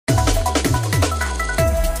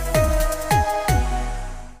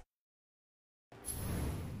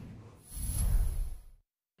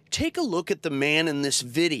take a look at the man in this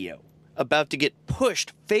video about to get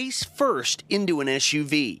pushed face first into an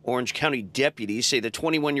SUV. Orange County deputies say the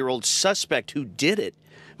 21-year-old suspect who did it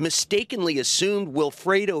mistakenly assumed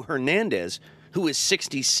Wilfredo Hernandez, who is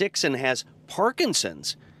 66 and has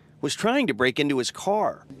Parkinson's, was trying to break into his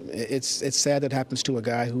car. It's sad that happens to a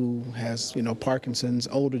guy who has, Parkinson's,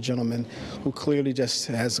 older gentleman who clearly just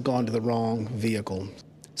has gone to the wrong vehicle.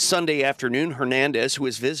 Sunday afternoon, Hernandez, who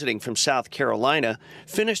is visiting from South Carolina,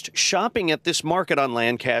 finished shopping at this market on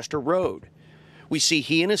Lancaster Road. We see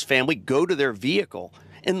he and his family go to their vehicle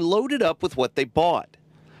and load it up with what they bought.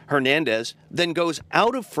 Hernandez then goes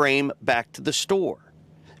out of frame back to the store.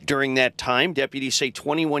 During that time, deputies say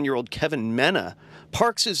 21-year-old Kevin Mena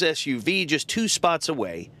parks his SUV just 2 spots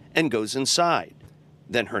away and goes inside.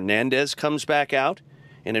 Then Hernandez comes back out,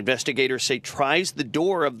 and investigators say tries the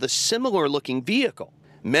door of the similar-looking vehicle.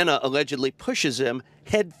 Mena allegedly pushes him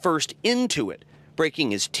head first into it,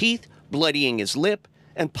 breaking his teeth, bloodying his lip,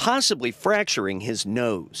 and possibly fracturing his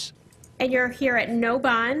nose. And you're here at no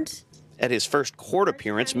bond? At his first court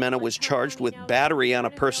appearance, Mena was charged with battery on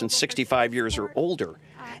a person 65 years or older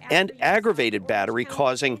and aggravated battery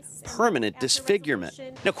causing permanent disfigurement.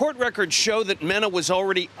 Now, court records show that Mena was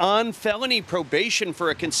already on felony probation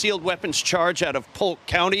for a concealed weapons charge out of Polk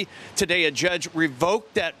County. Today, a judge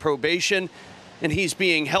revoked that probation, and he's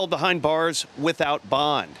being held behind bars without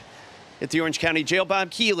bond. At the Orange County Jail, Bob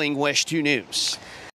Keeling, WESH 2 News.